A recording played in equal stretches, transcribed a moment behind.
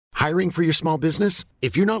Hiring for your small business?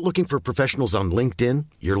 If you're not looking for professionals on LinkedIn,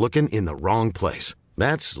 you're looking in the wrong place.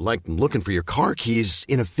 That's like looking for your car keys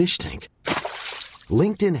in a fish tank.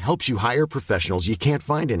 LinkedIn helps you hire professionals you can't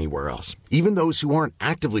find anywhere else, even those who aren't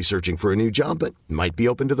actively searching for a new job but might be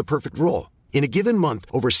open to the perfect role. In a given month,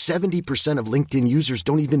 over 70% of LinkedIn users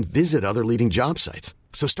don't even visit other leading job sites.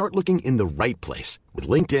 So start looking in the right place. With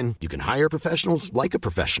LinkedIn, you can hire professionals like a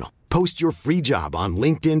professional. Post your free job on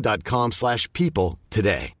linkedin.com/people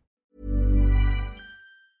today.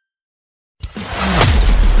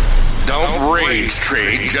 Don't rage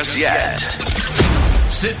trade just yet.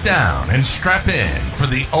 Sit down and strap in for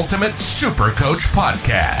the ultimate SuperCoach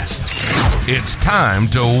podcast. It's time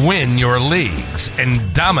to win your leagues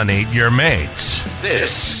and dominate your mates.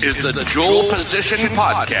 This is the Dual Position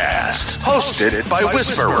Podcast, hosted by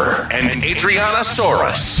Whisperer and Adriana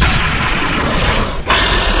Soros.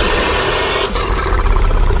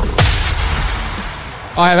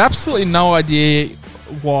 I have absolutely no idea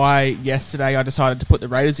why yesterday I decided to put the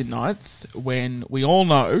Raiders in ninth when we all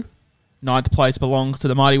know ninth place belongs to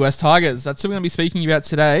the mighty West Tigers. That's what we're going to be speaking about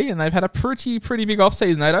today, and they've had a pretty big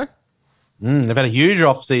off-season, Ado. They've had a huge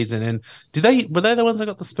off-season, and were they the ones that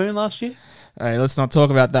got the spoon last year? Hey, let's not talk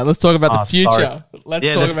about that. Let's talk about the future. Sorry. Let's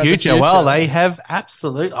talk about the future. Well, they have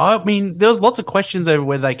absolutely... I mean, there was lots of questions over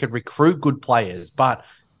whether they could recruit good players, but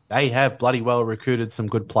they have bloody well recruited some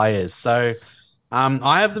good players. So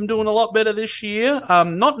I have them doing a lot better this year.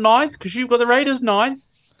 Not ninth, because you've got the Raiders ninth.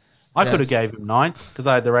 I could have gave them ninth because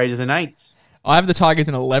I had the Raiders in 8th. I have the Tigers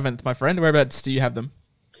in 11th, my friend. Whereabouts do you have them?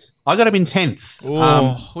 I got them in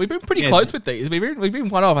 10th. We've been pretty close with these. We've been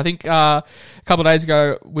one off. I think a couple of days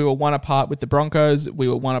ago we were one apart with the Broncos. We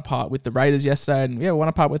were one apart with the Raiders yesterday, and we're one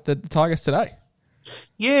apart with the Tigers today.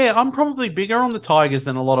 Yeah, I'm probably bigger on the Tigers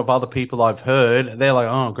than a lot of other people I've heard. They're like,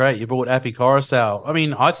 oh, great, you bought Appy Coruscant. I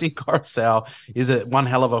mean, I think Coruscant is one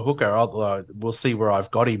hell of a hooker. Although we'll see where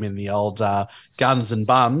I've got him in the old guns and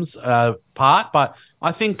bums part. But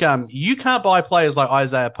I think you can't buy players like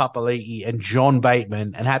Isaiah Papali'i and John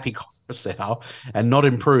Bateman and Happy Coruscant and not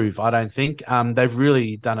improve, I don't think. They've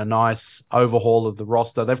really done a nice overhaul of the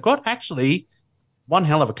roster. They've got actually one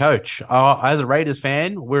hell of a coach. As a Raiders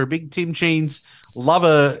fan, we're a big Tim Cheens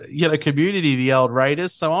lover, community, the old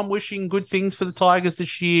Raiders. So I'm wishing good things for the Tigers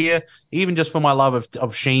this year, even just for my love of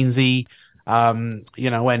Sheensy. And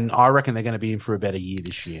I reckon they're going to be in for a better year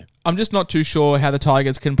this year. I'm just not too sure how the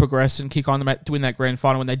Tigers can progress and kick on to win that grand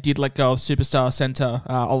final when they did let go of superstar centre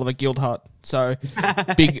Oliver Gildart. So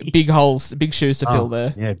big holes, big shoes to fill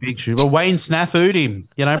there. Yeah, big shoes. Well, Wayne snafu'd him.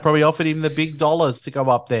 Probably offered him the big dollars to go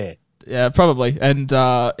up there. Yeah, probably, and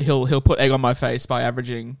he'll put egg on my face by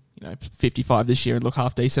averaging 55 this year and look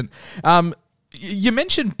half decent. You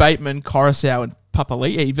mentioned Bateman, Coruscant, and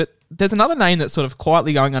Papali'i, but there's another name that's sort of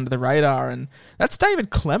quietly going under the radar, and that's David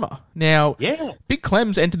Clemmer. Now, Big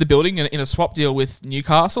Clem's entered the building in a swap deal with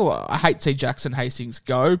Newcastle. I hate to see Jackson Hastings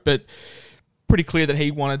go, but pretty clear that he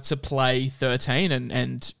wanted to play 13,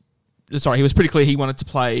 and he was pretty clear he wanted to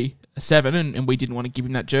play 7, and we didn't want to give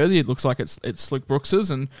him that jersey. It looks like it's Luke Brooks's,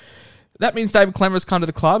 and that means David Clemmer has come to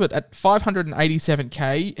the club at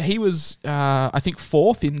 587k. He was, I think,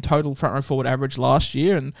 4th in total front row forward average last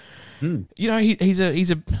year, and he's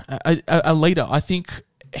a leader. I think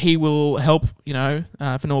he will help,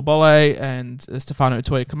 Fanua Bole and Stefano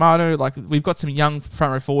Toya-Kamano. Like, we've got some young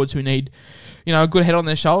front row forwards who need, a good head on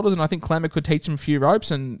their shoulders, and I think Clemmer could teach them a few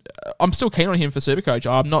ropes. And I'm still keen on him for SuperCoach.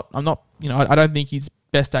 I'm not, I don't think his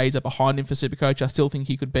best days are behind him for SuperCoach. I still think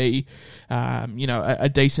he could be, a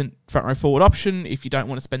decent front row forward option. If you don't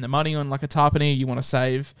want to spend the money on like a Tarpany, you want to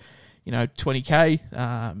save, 20k.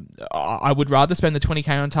 I would rather spend the 20k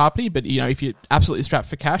on Tarpany, but if you're absolutely strapped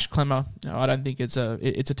for cash, Clemmer, I don't think it's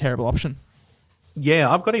a terrible option. Yeah,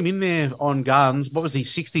 I've got him in there on guns. What was he,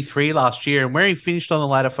 63 last year? And where he finished on the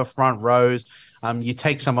ladder for front rows, you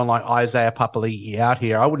take someone like Isaiah Papali'i out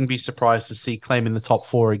here, I wouldn't be surprised to see Clem in the top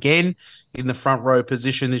 4 again in the front row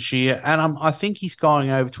position this year. And I think he's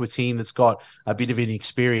going over to a team that's got a bit of an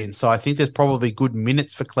experience. So I think there's probably good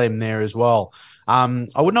minutes for Clem there as well. I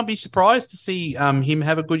would not be surprised to see him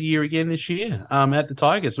have a good year again this year at the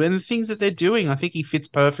Tigers. And the things that they're doing, I think he fits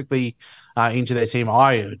perfectly into their team.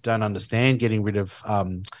 I don't understand getting rid of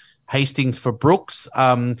Hastings for Brooks.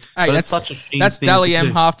 But it's such a that's Dally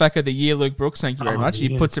M halfback of the year, Luke Brooks. Thank you very much.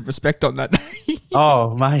 You put some respect on that name.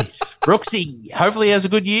 Oh, mate. Brooksy, hopefully he has a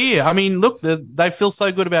good year. I mean, look, they feel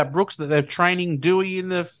so good about Brooks that they're training Dewey in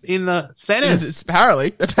the centers.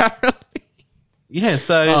 Apparently. Yeah,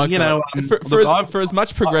 so, for as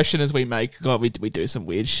much progression as we make, God, we do some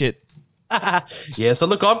weird shit. Yeah, so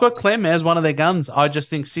look, I've got Clem as one of their guns. I just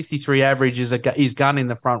think 63 average is his gun in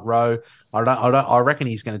the front row. I reckon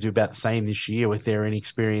he's going to do about the same this year with their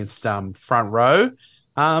inexperienced front row.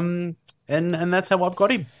 And that's how I've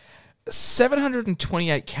got him.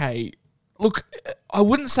 728k. Look, I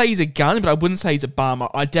wouldn't say he's a gun, but I wouldn't say he's a bum.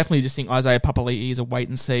 I definitely just think Isaiah Papali'i is a wait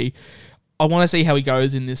and see. I want to see how he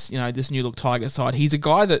goes in this, this new look Tiger side. He's a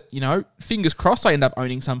guy that, fingers crossed I end up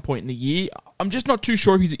owning some point in the year. I'm just not too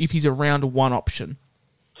sure if he's a round one option.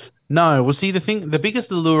 No, well, see, the biggest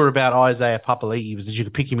allure about Isaiah Papali'i was that you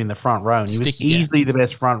could pick him in the front row, and he was easily the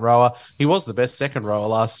best front rower. He was the best second rower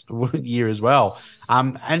last year as well.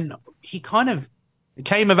 And he kind of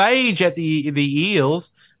came of age at the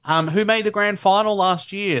Eels, who made the grand final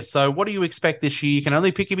last year. So what do you expect this year? You can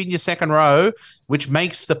only pick him in your second row, which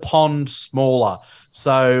makes the pond smaller.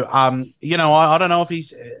 So, I don't know if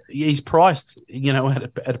he's priced,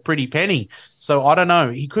 at a pretty penny. So I don't know.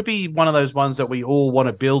 He could be one of those ones that we all want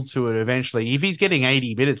to build to it eventually. If he's getting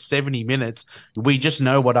 80 minutes, 70 minutes, we just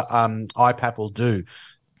know what IPAP will do.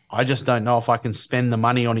 I just don't know if I can spend the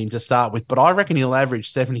money on him to start with, but I reckon he'll average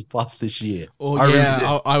 70 plus this year. Oh,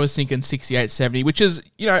 I was thinking 68, 70, which is,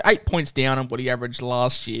 8 points down on what he averaged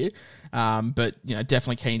last year. But,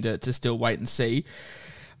 definitely keen to still wait and see.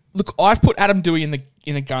 Look, I've put Adam Dewey in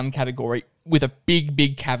the gun category with a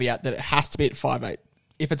big caveat that it has to be at 5'8".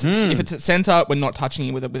 If it's at centre, we're not touching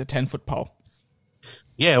him with a 10-foot pole.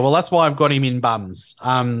 Yeah, well, that's why I've got him in bums.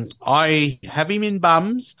 I have him in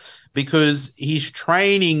bums because he's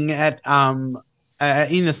training at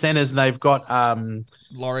in the centres. They've got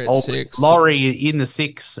Laurie at 6. Laurie in the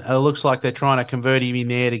 6. Looks like they're trying to convert him in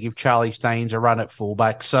there to give Charlie Staines a run at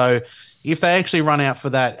fullback. So if they actually run out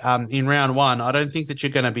for that in round one, I don't think that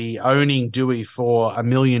you're going to be owning Dewey for $1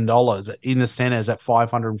 million in the centres at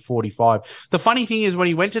 545. The funny thing is when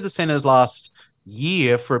he went to the centres last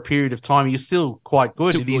year for a period of time, he was still quite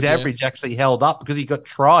good. And his average actually held up because he got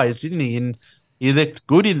tries, didn't he? And he looked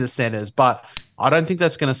good in the centres, but I don't think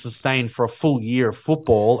that's going to sustain for a full year of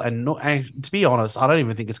football. And to be honest, I don't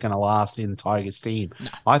even think it's going to last in the Tigers team. No.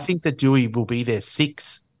 I think that Dewey will be their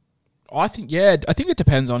 6. I think it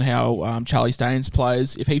depends on how Charlie Staines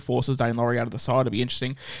plays. If he forces Dane Laurie out of the side, it'll be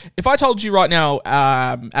interesting. If I told you right now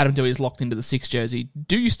Adam Dewey is locked into the 6 jersey,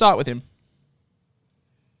 do you start with him?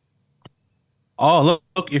 Oh,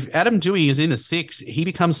 look, if Adam Dewey is in a 6, he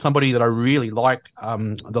becomes somebody that I really like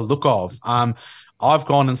the look of. I've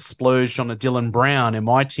gone and splurged on a Dylan Brown in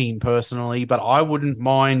my team personally, but I wouldn't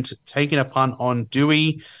mind taking a punt on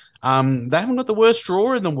Dewey. They haven't got the worst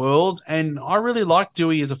draw in the world, and I really like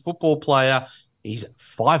Dewey as a football player. He's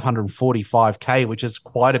 545k, which is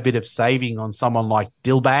quite a bit of saving on someone like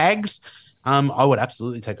Dillbags. I would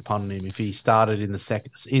absolutely take a punt on him if he started in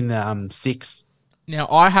the 6. Now,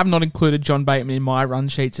 I have not included John Bateman in my run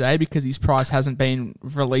sheet today because his price hasn't been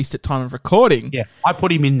released at time of recording. Yeah, I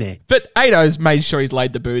put him in there. But Ado's made sure he's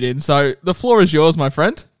laid the boot in, so the floor is yours, my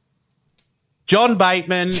friend. John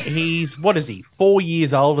Bateman, he's, 4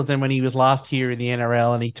 years older than when he was last here in the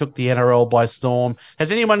NRL, and he took the NRL by storm.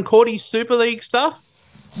 Has anyone caught his Super League stuff?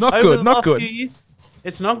 Not good.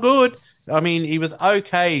 It's not good. I mean, he was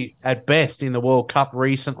okay at best in the World Cup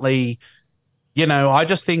recently. I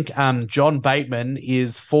just think John Bateman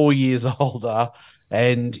is 4 years older,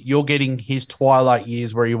 and you're getting his twilight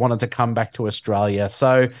years where he wanted to come back to Australia.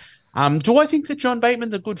 So do I think that John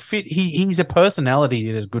Bateman's a good fit? He's a personality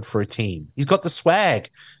that is good for a team. He's got the swag,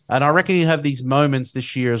 and I reckon he'll have these moments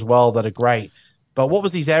this year as well that are great. But what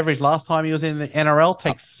was his average last time he was in the NRL?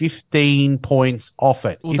 Take 15 points off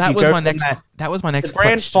it. Well, that was my next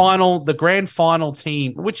question. The grand final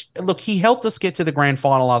team, which, look, he helped us get to the grand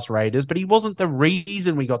final last Raiders, but he wasn't the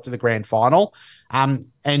reason we got to the grand final.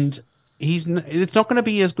 And it's not going to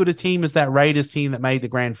be as good a team as that Raiders team that made the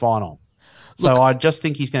grand final. So I just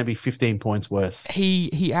think he's going to be 15 points worse.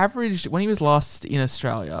 He averaged, when he was last in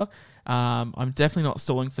Australia, I'm definitely not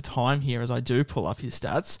stalling for time here as I do pull up his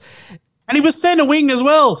stats. And he was centre wing as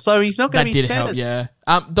well, so he's not going to be centre. Yeah.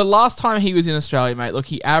 The last time he was in Australia, mate, look,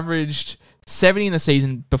 he averaged 70 in the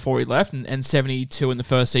season before he left and 72 in the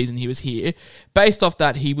first season he was here. Based off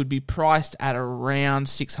that, he would be priced at around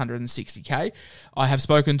 660k. I have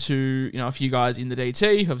spoken to a few guys in the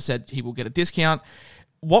DT who have said he will get a discount.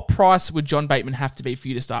 What price would John Bateman have to be for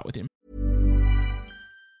you to start with him?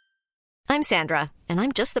 I'm Sandra, and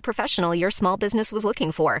I'm just the professional your small business was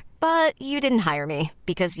looking for. But you didn't hire me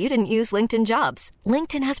because you didn't use LinkedIn Jobs.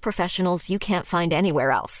 LinkedIn has professionals you can't find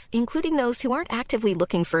anywhere else, including those who aren't actively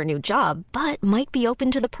looking for a new job, but might be open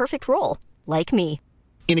to the perfect role, like me.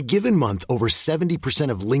 In a given month, over 70%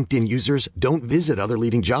 of LinkedIn users don't visit other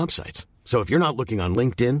leading job sites. So if you're not looking on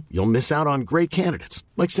LinkedIn, you'll miss out on great candidates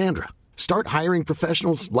like Sandra. Start hiring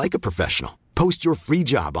professionals like a professional. Post your free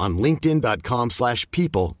job on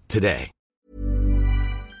linkedin.com/people today.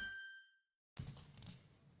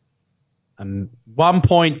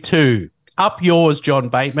 1.2. Up yours, John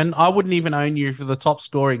Bateman. I wouldn't even own you for the top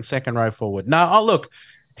scoring second row forward. No, look.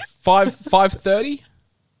 530?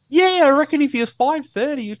 Yeah, I reckon if he was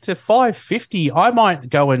 530 to 550, I might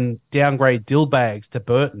go and downgrade Dillbags to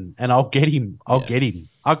Burton, and I'll get him. Get him.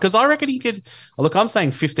 Because I reckon he could. Look, I'm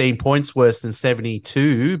saying 15 points worse than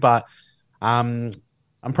 72, but I'm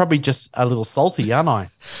probably just a little salty, aren't I?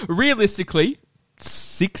 Realistically,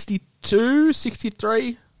 62,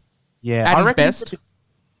 63. Yeah, at I his reckon best.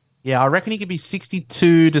 I reckon he could be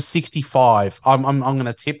 62 to 65. I'm going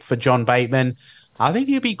to tip for John Bateman. I think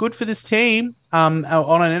he'd be good for this team on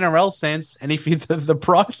an NRL sense. And if the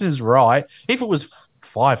price is right, if it was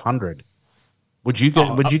 500, would you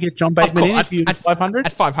get John Bateman in if he was 500?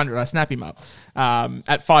 At 500, I snap him up.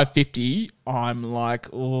 At 550, I'm like,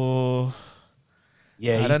 oh.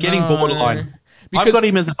 Yeah, I he's don't getting know. borderline. Because I've got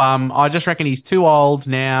him as a bum. I just reckon he's too old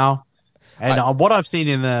now. And what I've seen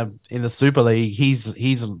in the Super League, he's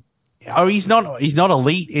not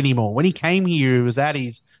elite anymore. When he came here, he was at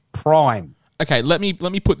his prime. Okay, let me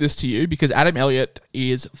put this to you, because Adam Elliott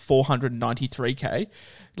is 493k.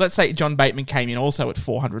 Let's say John Bateman came in also at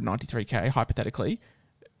 493k, hypothetically.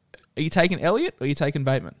 Are you taking Elliott or are you taking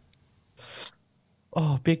Bateman?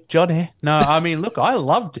 Oh, big Johnny. No, I mean, look, I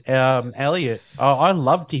loved Elliott. I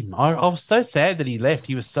loved him. I was so sad that he left.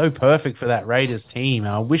 He was so perfect for that Raiders team.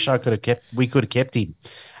 And I wish we could have kept him.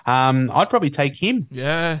 I'd probably take him.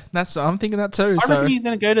 Yeah, I'm thinking that too. I reckon he's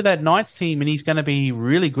going to go to that Knights team and he's going to be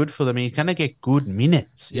really good for them. He's going to get good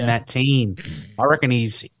minutes in that team. I reckon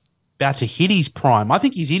he's about to hit his prime. I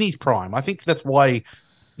think he's in his prime. I think that's why,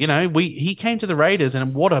 he came to the Raiders,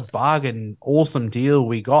 and what a bargain, awesome deal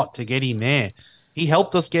we got to get him there. He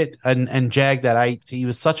helped us get and jag that 8th. He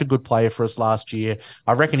was such a good player for us last year.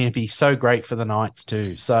 I reckon he'd be so great for the Knights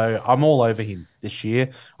too. So I'm all over him this year.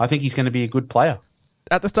 I think he's going to be a good player.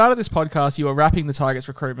 At the start of this podcast, you were wrapping the Tigers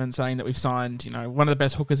recruitment, saying that we've signed, one of the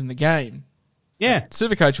best hookers in the game. Yeah.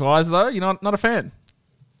 SuperCoach wise, though, you're not a fan.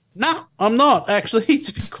 No, I'm not, actually,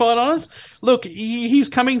 to be quite honest. Look, he's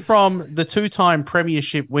coming from the 2-time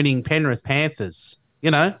premiership winning Penrith Panthers,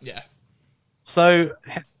 Yeah. So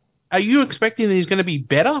are you expecting that he's going to be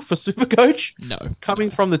better for SuperCoach? No. Coming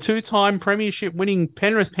from the 2-time premiership winning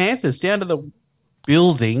Penrith Panthers down to the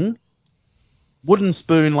building wooden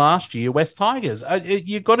spoon last year, West Tigers.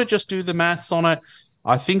 You've got to just do the maths on it.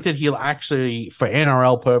 I think that he'll actually, for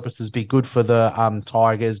NRL purposes, be good for the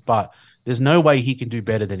Tigers, but there's no way he can do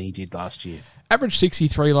better than he did last year. Average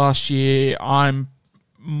 63 last year. I'm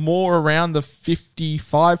more around the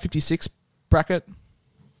 55, 56 bracket.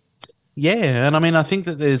 Yeah, and I mean, I think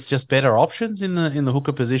that there's just better options in the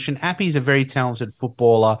hooker position. Appy's a very talented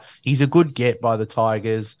footballer. He's a good get by the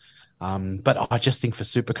Tigers. But I just think for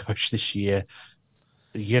SuperCoach this year,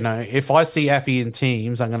 if I see Appy in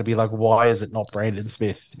teams, I'm going to be like, why is it not Brandon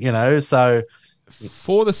Smith? So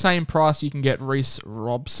for the same price, you can get Reece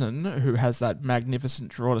Robson, who has that magnificent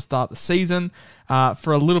draw to start the season.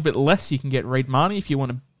 For a little bit less, you can get Reed Marnie if you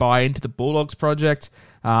want to buy into the Bulldogs project.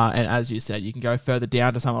 And as you said, you can go further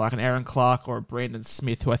down to someone like an Aaron Clark or a Brandon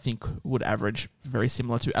Smith, who I think would average very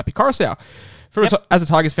similar to Appy Coruscant. As a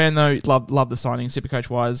Tigers fan, though, love the signing.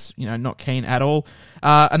 SuperCoach-wise, not keen at all.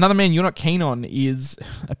 Another man you're not keen on is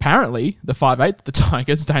apparently the 5'8", the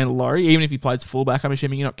Tigers, Dane Laurie. Even if he plays fullback, I'm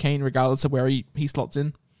assuming you're not keen regardless of where he slots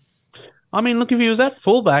in. I mean, look, if he was at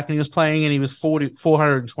fullback and he was playing and he was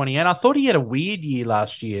 428, I thought he had a weird year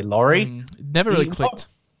last year, Laurie. Never really clicked.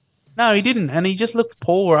 No, he didn't, and he just looked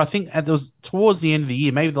poor. I think it was towards the end of the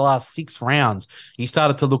year, maybe the last 6 rounds, he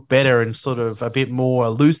started to look better and sort of a bit more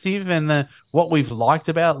elusive. And what we've liked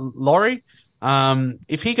about Laurie,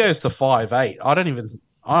 if he goes to 5'8",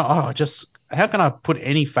 how can I put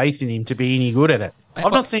any faith in him to be any good at it?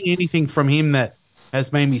 I've not seen anything from him that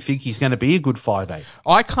has made me think he's going to be a good 5'8".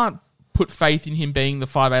 I can't put faith in him being the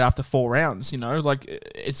 5'8" after 4 rounds.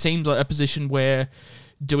 It seems like a position where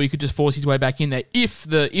Dewey could just force his way back in there if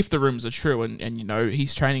the rumors are true and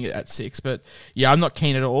he's training at 6. But yeah, I'm not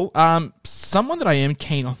keen at all. Someone that I am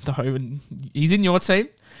keen on, though, and he's in your team.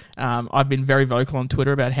 I've been very vocal on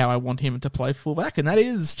Twitter about how I want him to play fullback, and that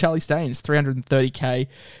is Charlie Staines, 330k.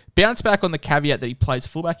 Bounce back on the caveat that he plays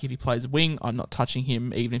fullback. If he plays wing, I'm not touching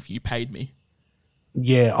him even if you paid me.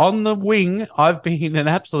 Yeah, on the wing, I've been an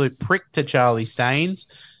absolute prick to Charlie Staines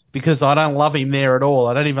because I don't love him there at all.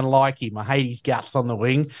 I don't even like him. I hate his guts on the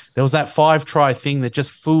wing. There was that 5-try thing that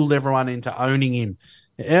just fooled everyone into owning him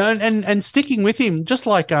and sticking with him, just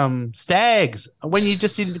like Stags, when you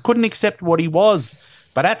just couldn't accept what he was.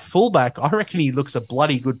 But at fullback, I reckon he looks a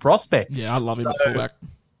bloody good prospect. Yeah, I love him at fullback.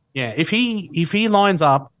 Yeah, if he lines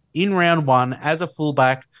up in round one as a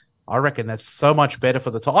fullback, I reckon that's so much better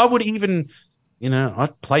for the top. I would even,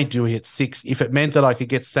 I'd play Dewey at 6 if it meant that I could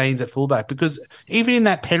get Staines at fullback, because even in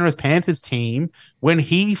that Penrith Panthers team, when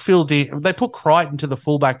he filled in, they put Crichton to the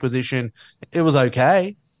fullback position, it was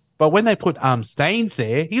okay. But when they put Staines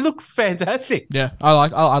there, he looked fantastic. Yeah,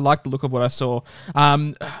 I like the look of what I saw.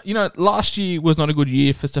 Last year was not a good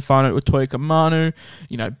year for Stefano Utoikamanu.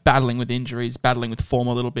 Battling with injuries, battling with form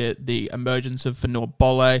a little bit. The emergence of Fanor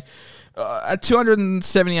Bole. At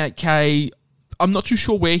 278k, I'm not too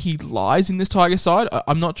sure where he lies in this Tiger side.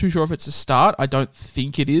 I'm not too sure if it's a start. I don't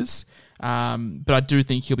think it is. But I do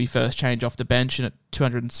think he'll be first change off the bench. And at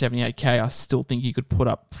 278k, I still think he could put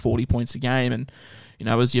up 40 points a game. And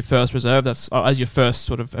as your first reserve, as your first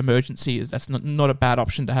sort of emergency, that's not a bad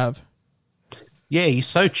option to have. Yeah, he's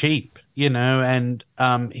so cheap, and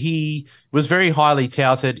he was very highly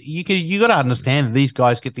touted. You got to understand that these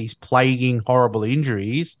guys get these plaguing, horrible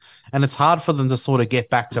injuries, and it's hard for them to sort of get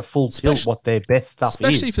back to full tilt what their best stuff is.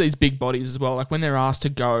 Especially for these big bodies as well. Like when they're asked to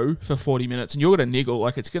go for 40 minutes and you're going to niggle,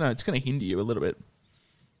 like it's gonna hinder you a little bit.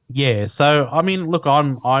 Yeah, so I mean, look,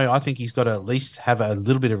 I think he's got to at least have a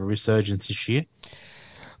little bit of a resurgence this year.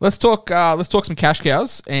 Let's talk some cash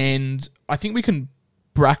cows, and I think we can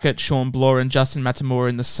bracket Sean Bloor and Justin Matamura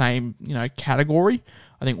in the same category.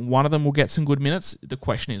 I think one of them will get some good minutes. The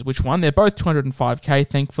question is which one. They're both 205k,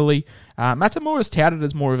 thankfully. Matamura is touted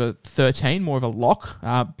as more of a 13, more of a lock.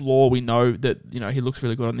 Bloor, we know that he looks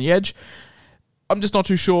really good on the edge. I'm just not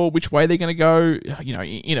too sure which way they're going to go.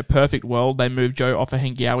 In a perfect world, they move Joe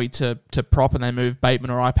Offahengawi to prop and they move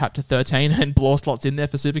Bateman or IPAP to 13 and Bloor slots in there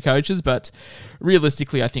for super coaches. But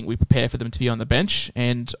realistically, I think we prepare for them to be on the bench.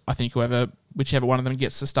 And I think whichever one of them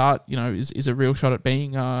gets to start, is a real shot at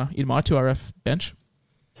being in my 2RF bench.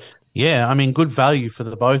 Yeah, I mean, good value for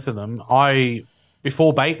the both of them.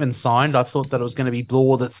 Before Bateman signed, I thought that it was going to be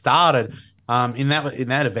Bloor that started. In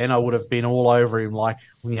that event, I would have been all over him like,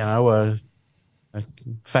 a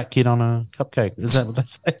fat kid on a cupcake. Is that what they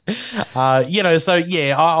say? So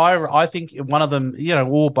yeah, I think one of them,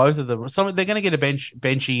 or both of them, they're going to get a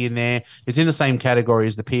benchy in there. It's in the same category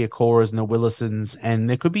as the Piacoras and the Willisons, and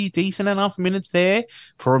there could be decent enough minutes there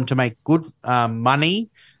for them to make good money.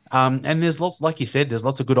 And there's lots, like you said, there's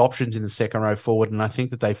lots of good options in the second row forward, and I think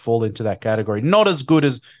that they fall into that category. Not as good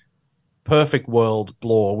as perfect world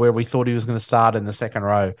Bloor, where we thought he was going to start in the second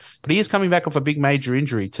row, but he is coming back off a big major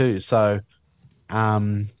injury too. So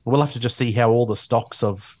we'll have to just see how all the stocks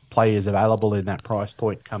of players available in that price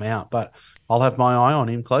point come out, but I'll have my eye on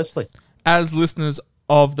him closely. As listeners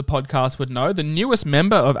of the podcast would know, the newest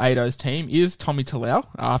member of Ado's team is Tommy Talau.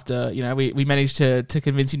 After we managed to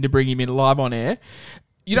convince him to bring him in live on air.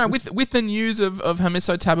 With the news of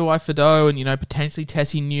Hamiso Tabuai-Fidow and potentially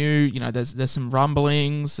Tessie New, there's some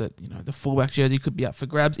rumblings that the fullback jersey could be up for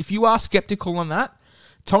grabs. If you are skeptical on that,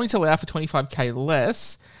 Tommy Talau for 25k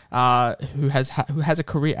less. Who has a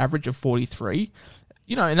career average of 43,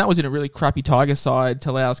 and that was in a really crappy Tiger side.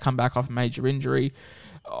 Talau's come back off a major injury.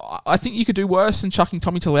 I think you could do worse than chucking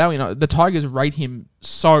Tommy Talau. The Tigers rate him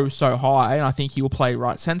so high, and I think he will play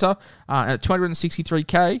right centre. At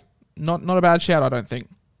 263k, not a bad shout, I don't think.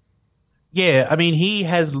 Yeah, I mean, he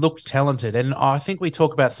has looked talented, and I think we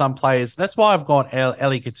talk about some players. That's why I've got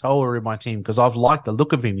Eli Katoa in my team, because I've liked the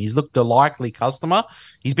look of him. He's looked a likely customer.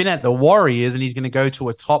 He's been at the Warriors, and he's going to go to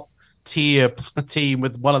a top-tier team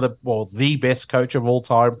with the best coach of all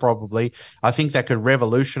time, probably. I think that could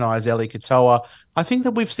revolutionize Eli Katoa. I think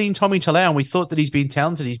that we've seen Tommy Talau, and we thought that he's been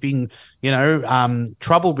talented. He's been,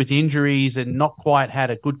 troubled with injuries and not quite had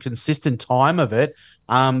a good, consistent time of it.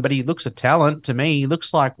 But he looks a talent to me. He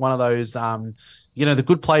looks like one of those, the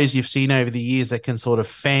good players you've seen over the years that can sort of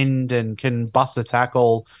fend and can bust a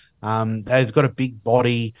tackle. They've got a big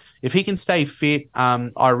body. If he can stay fit,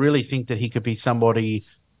 I really think that he could be somebody,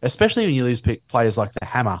 especially when you lose players like the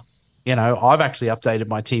Hammer. I've actually updated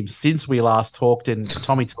my team since we last talked, and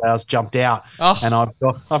Tommy Talau's jumped out, and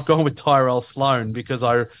I've gone with Tyrell Sloan because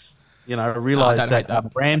I realised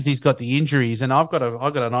that Ramsey's got the injuries, and I've got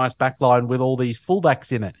a nice back line with all these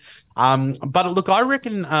fullbacks in it. But look, I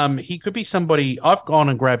reckon he could be somebody. I've gone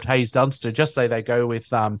and grabbed Hayes Dunster. Just say they go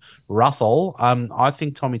with Russell. I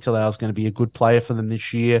think Tommy Talau is going to be a good player for them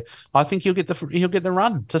this year. I think he'll get the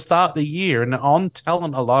run to start the year, and on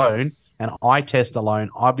talent alone and eye test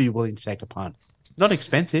alone, I'd be willing to take a punt. Not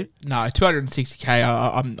expensive. No,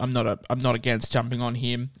 260k. I'm not against jumping on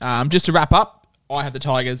him. Just to wrap up, I have the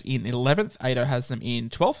Tigers in 11th. Ado has them in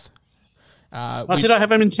 12th. Did I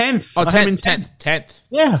have him in 10th? Oh, I have him in 10th.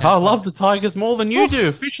 Yeah, I love the Tigers more than you do,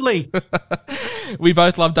 officially. We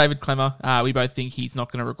both love David Clemmer. We both think he's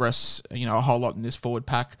not going to regress, a whole lot in this forward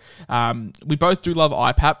pack. We both do love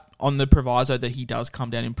IPAP on the proviso that he does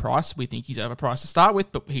come down in price. We think he's overpriced to start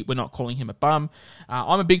with, but we're not calling him a bum.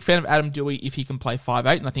 I'm a big fan of Adam Dewey if he can play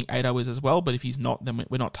 5'8", and I think 8 is as well, but if he's not, then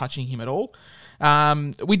we're not touching him at all. I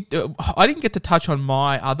didn't get to touch on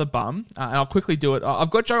my other bum, and I'll quickly do it. I've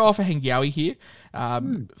got Joe Alpha-Hengawi here,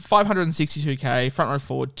 562k, front row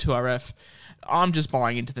forward, 2RF. I'm just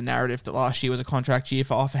buying into the narrative that last year was a contract year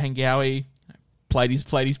for Alpha-Hengawi. Played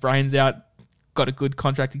his brains out, got a good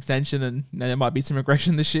contract extension, and there might be some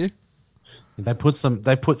regression this year. They put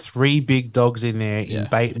 3 big dogs in there in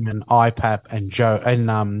Bateman, IPAP, and Joe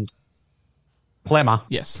and Clemmer.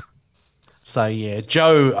 Yes. So yeah,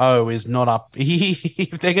 Joe O is not up.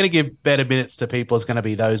 If they're going to give better minutes to people, it's going to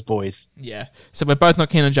be those boys. Yeah. So we're both not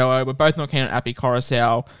keen on Joe O. We're both not keen on Api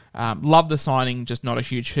Coruscant. Love the signing, just not a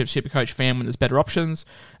huge SuperCoach fan when there's better options.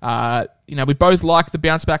 We both like the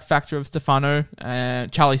bounce back factor of Stefano.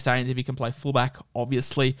 Charlie Staines, if he can play fullback,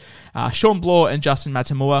 obviously. Sean Bloor and Justin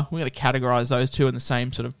Matamua. We're going to categorise those two in the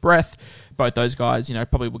same sort of breath. Both those guys,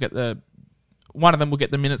 probably will get one of them will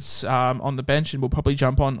get the minutes on the bench, and we'll probably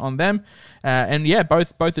jump on them.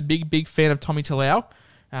 Both a big fan of Tommy Talau.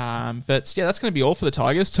 That's going to be all for the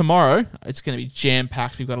Tigers. Tomorrow, it's going to be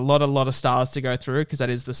jam-packed. We've got a lot of stars to go through because that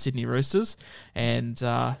is the Sydney Roosters. And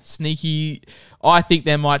sneaky, I think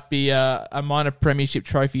there might be a minor premiership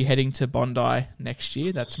trophy heading to Bondi next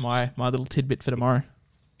year. That's my little tidbit for tomorrow.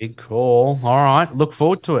 Big call. All right. Look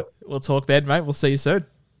forward to it. We'll talk then, mate. We'll see you soon.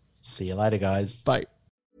 See you later, guys. Bye.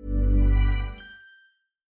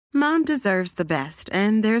 Mom deserves the best,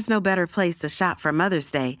 and there's no better place to shop for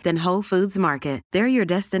Mother's Day than Whole Foods Market. They're your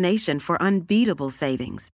destination for unbeatable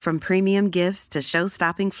savings, from premium gifts to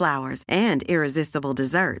show-stopping flowers and irresistible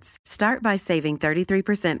desserts. Start by saving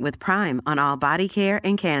 33% with Prime on all body care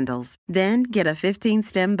and candles. Then get a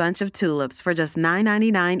 15-stem bunch of tulips for just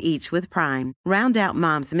 $9.99 each with Prime. Round out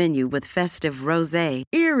Mom's menu with festive rosé,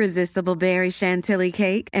 irresistible berry chantilly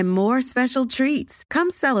cake, and more special treats. Come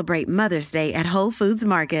celebrate Mother's Day at Whole Foods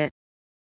Market.